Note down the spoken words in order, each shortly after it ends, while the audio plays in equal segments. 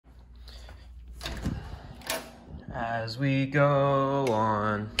As we go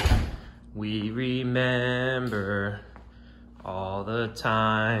on, we remember all the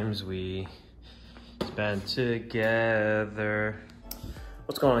times we spent together.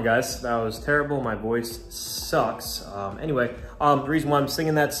 What's going on, guys? That was terrible. My voice sucks. Anyway, the reason why I'm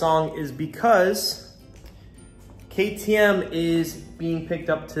singing that song is because KTM is being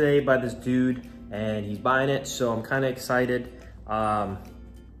picked up today by this dude and he's buying it, so I'm kind of excited.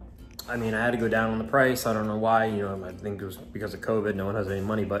 I mean, I had to go down on the price. I don't know why, you know, I think it was because of COVID. No one has any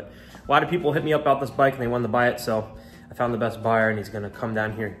money, but a lot of people hit me up about this bike and they wanted to buy it. So I found the best buyer and he's gonna come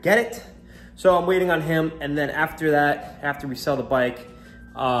down here and get it. So I'm waiting on him. And then after that, after we sell the bike,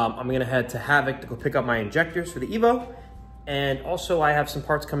 I'm gonna head to Havoc to go pick up my injectors for the Evo. And also I have some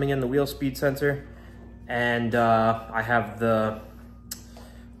parts coming in, the wheel speed sensor. And I have the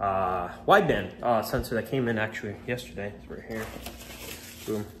wideband sensor that came in actually yesterday. It's right here.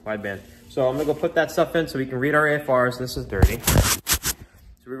 Boom, wideband. So I'm gonna go put that stuff in so we can read our AFRs. This is dirty. So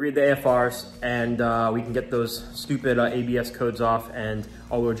we read the AFRs and we can get those stupid ABS codes off and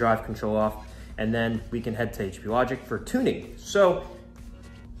all-wheel drive control off. And then we can head to HP Logic for tuning. So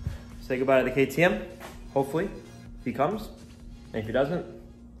say goodbye to the KTM. Hopefully he comes. And if he doesn't,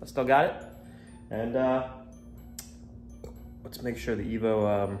 I still got it. And let's make sure the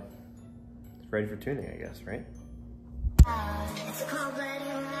Evo is ready for tuning, I guess, right? It's a cold blooded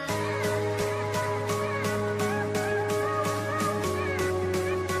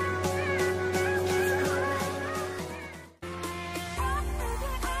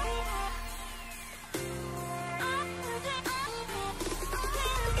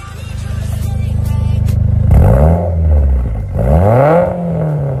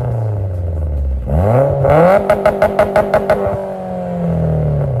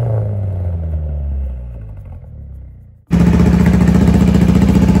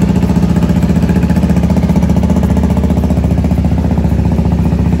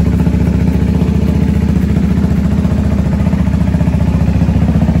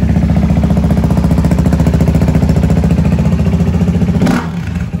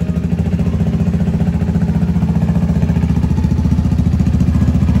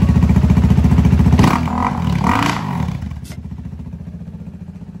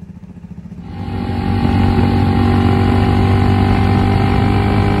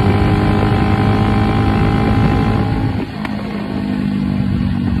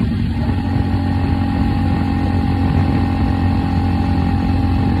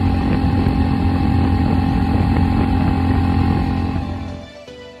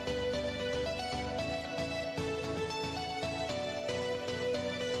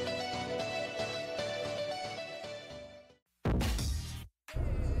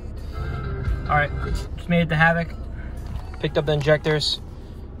All right, just made it to Havoc. Picked up the injectors.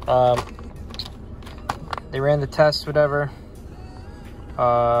 They ran the test, whatever.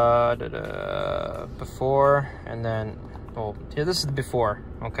 Before and then, well, here, this is the before,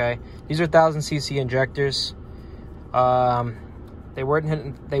 okay? These are 1,000cc injectors. They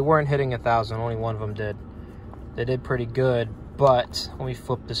weren't hitting 1,000, only one of them did. They did pretty good, but let me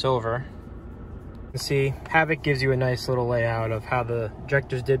flip this over. See, Havoc gives you a nice little layout of how the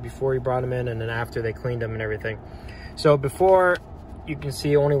injectors did before you brought them in and then after they cleaned them and everything. So before, you can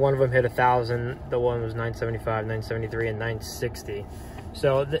see only one of them hit 1,000. The one was 975, 973, and 960.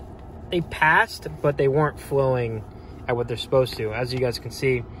 So they passed, but they weren't flowing at what they're supposed to. As you guys can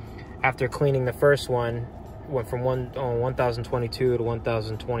see, after cleaning the first one, went from 1,022 to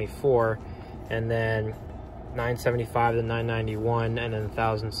 1,024, and then 975 to 991, and then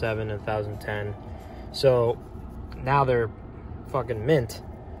 1,007 and 1,010. So now they're fucking mint.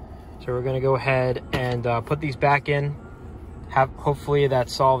 So we're gonna go ahead and put these back in. Hopefully that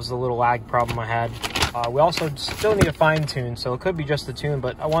solves the little lag problem I had. We also still need a fine tune, so it could be just the tune,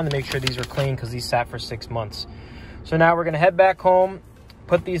 but I wanted to make sure these are clean because these sat for 6 months. So now we're gonna head back home,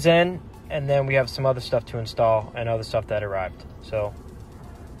 put these in, and then we have some other stuff to install and other stuff that arrived. So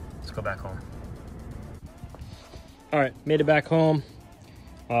let's go back home. All right, made it back home.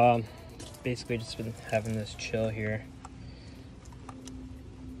 Basically just been having this chill here.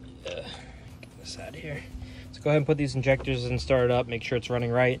 Get this out of here. Let's go ahead and put these injectors and start it up, make sure it's running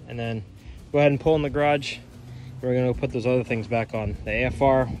right, and then go ahead and pull in the garage. We're gonna put those other things back on. The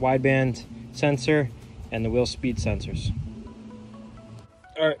AFR wideband sensor and the wheel speed sensors.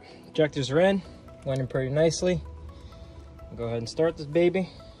 All right, injectors are in, went in pretty nicely. I'll go ahead and start this baby.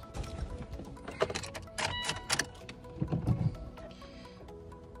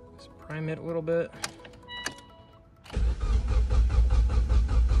 Prime it a little bit.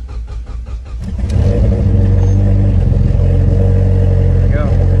 There we go.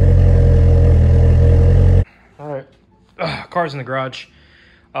 All right, car's in the garage.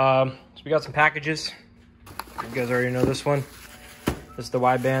 So we got some packages. You guys already know this one. This is the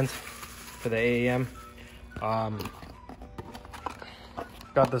wideband for the AAM.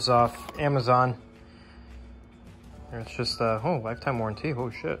 Got this off Amazon. And it's just oh, lifetime warranty. Oh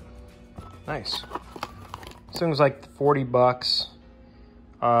shit, nice. This thing was like 40 bucks.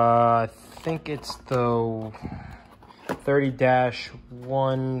 I think it's the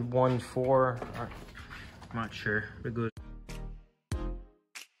 30-114. I'm not sure. It goes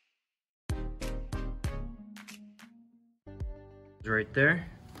right there.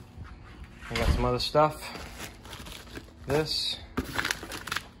 I got some other stuff. This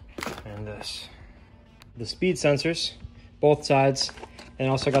and this. The speed sensors, both sides, and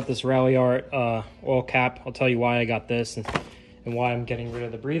also got this Rally Art oil cap. I'll tell you why I got this and why I'm getting rid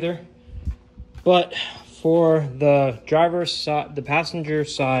of the breather. But for the driver's side, the passenger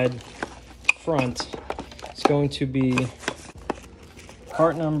side front, it's going to be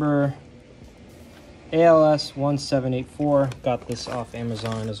part number ALS 1784. Got this off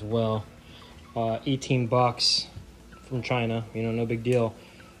Amazon as well. 18 bucks from China, you know, no big deal.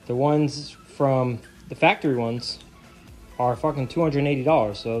 The ones from the factory ones are fucking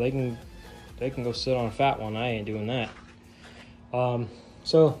 $280, so they can go sit on a fat one. I ain't doing that.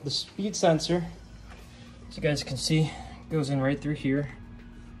 So the speed sensor, as you guys can see, goes in right through here.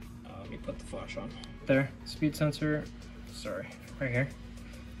 Let me put the flash on. There, speed sensor, sorry, right here.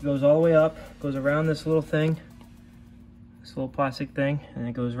 It goes all the way up, goes around this little thing, this little plastic thing, and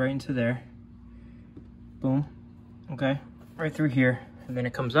it goes right into there. Boom, okay, right through here. And then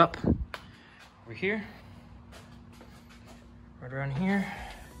it comes up over here, right around here,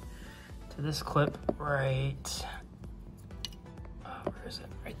 to this clip right, where is it?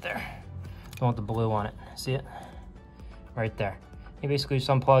 Right there. The one with the blue on it. See it? Right there. You basically just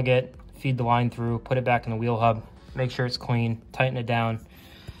unplug it, feed the line through, put it back in the wheel hub, make sure it's clean, tighten it down,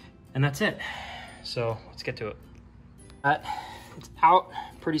 and that's it. So let's get to it. It's out,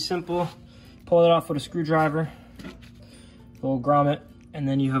 pretty simple. Pull it off with a screwdriver, a little grommet, and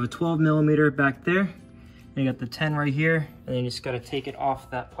then you have a 12mm back there. And you got the 10 right here, and then you just gotta take it off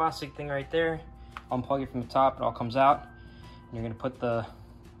that plastic thing right there, unplug it from the top, it all comes out, and you're gonna put the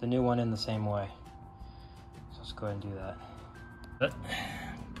new one in the same way. So let's go ahead and do that. That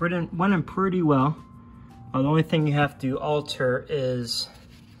went in pretty well. The only thing you have to alter is,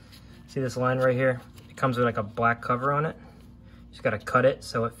 see this line right here? It comes with like a black cover on it. You just gotta cut it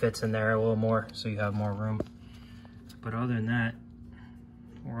so it fits in there a little more, so you have more room. But other than that,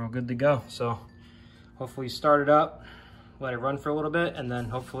 we're all good to go. So hopefully start it up, let it run for a little bit, and then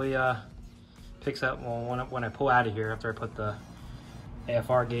hopefully picks up when I pull out of here after I put the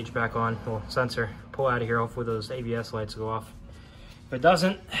AFR gauge back on, well, sensor, pull out of here, hopefully those ABS lights go off. If it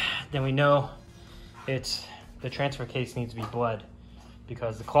doesn't, then we know it's the transfer case needs to be bled,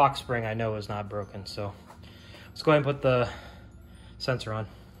 because the clock spring I know is not broken. So let's go ahead and put the sensor on.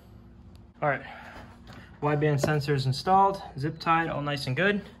 All right, wideband sensors installed, zip tied, all nice and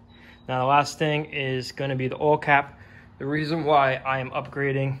good. Now the last thing is going to be the oil cap. The reason why I am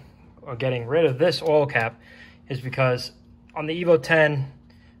upgrading or getting rid of this oil cap is because on the Evo 10,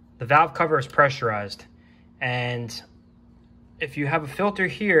 the valve cover is pressurized, and if you have a filter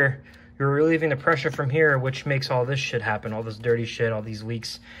here, you're relieving the pressure from here, which makes all this shit happen, all this dirty shit, all these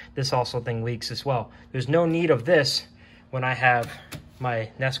leaks. This also thing leaks as well. There's no need of this when I have my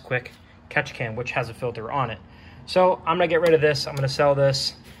Nesquik catch can, which has a filter on it. So I'm gonna get rid of this. I'm gonna sell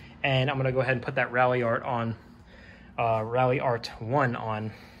this, and I'm gonna go ahead and put that Rally Art on, Rally Art 1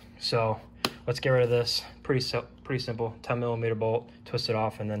 on. So let's get rid of this. Pretty simple. 10mm bolt, twist it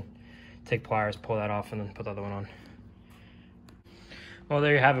off, and then take pliers, pull that off, and then put the other one on. Well,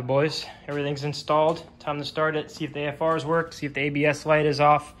 there you have it, boys. Everything's installed. Time to start it, see if the AFRs work, see if the ABS light is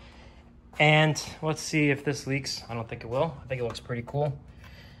off, and let's see if this leaks. I don't think it will. I think it looks pretty cool.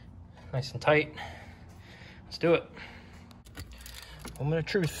 Nice and tight. Let's do it. Moment of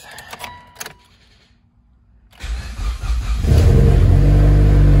truth.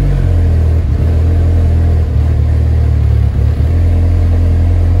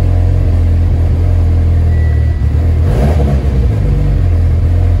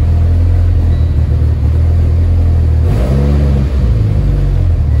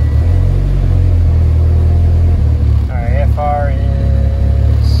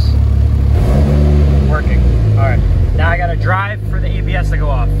 To go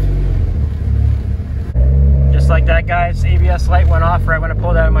off. Just like that, guys, ABS light went off right when I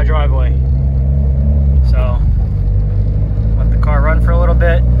pulled out of my driveway. So let the car run for a little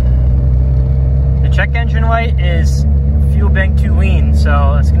bit. The check engine light is fuel bank too lean,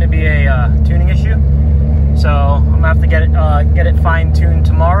 so it's going to be a tuning issue. So I'm gonna have to get it fine-tuned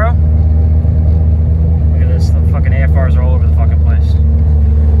tomorrow. Look at this, the fucking AFRs are all over the fucking place.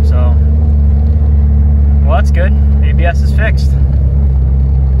 So, well, that's good. ABS is fixed.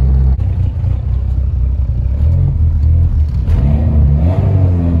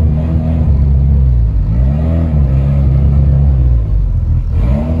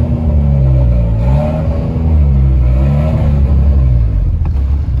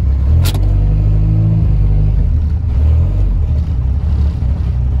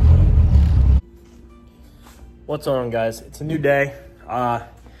 What's going on, guys? It's a new day. I'm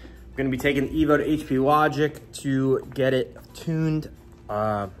gonna be taking the Evo to HP Logic to get it tuned.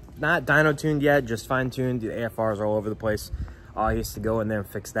 Not dyno tuned yet, just fine tuned. The AFRs are all over the place. He has to go in there and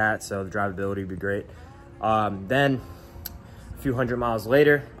fix that, so the drivability would be great. Then a few hundred miles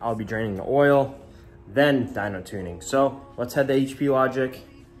later, I'll be draining the oil, then dyno tuning. So let's head to HP Logic,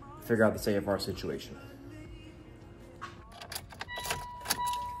 figure out this AFR situation.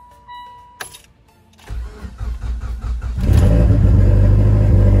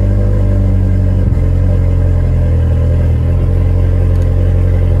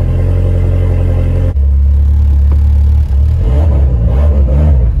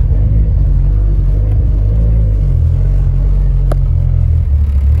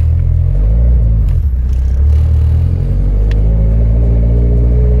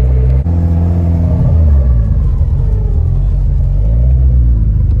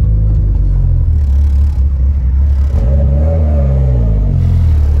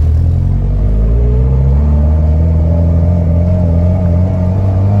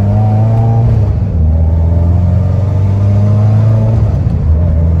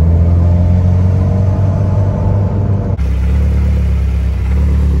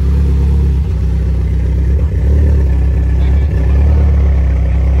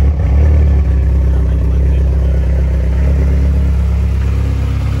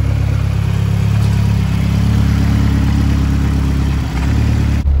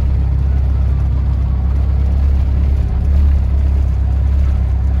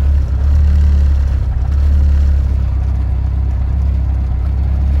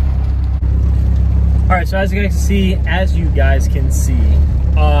 So as you guys can see,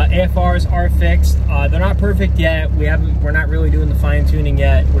 AFRs are fixed. They're not perfect yet. We're not really doing the fine tuning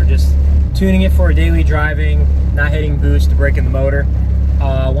yet. We're just tuning it for daily driving, not hitting boost to break in the motor.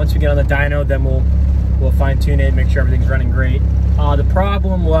 Once we get on the dyno, then we'll fine tune it, make sure everything's running great. The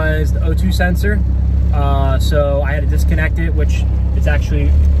problem was the O2 sensor. So I had to disconnect it, which it's actually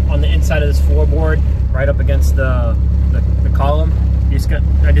on the inside of this floorboard, right up against the column.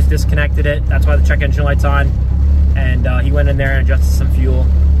 I just disconnected it. That's why the check engine light's on. And he went in there and adjusted some fuel.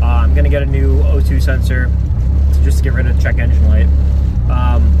 I'm gonna get a new O2 sensor just to get rid of the check engine light.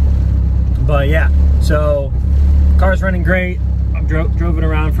 But yeah, so car's running great. I've drove it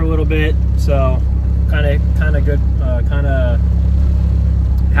around for a little bit, so kind of good, kind of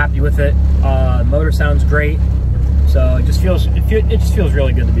happy with it. Motor sounds great, so it just feels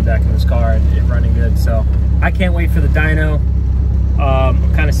really good to be back in this car and it running good. So I can't wait for the dyno.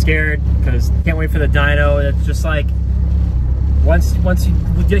 I'm kind of scared because I can't wait for the dyno. It's just like once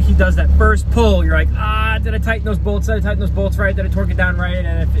he does that first pull, you're like, did I tighten those bolts? Did I tighten those bolts right? Did I torque it down right?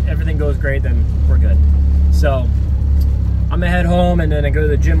 And if everything goes great, then we're good. So I'm gonna head home and then I go to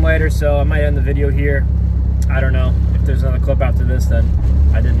the gym later. So I might end the video here. I don't know if there's another clip after this. Then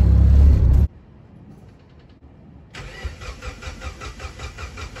I didn't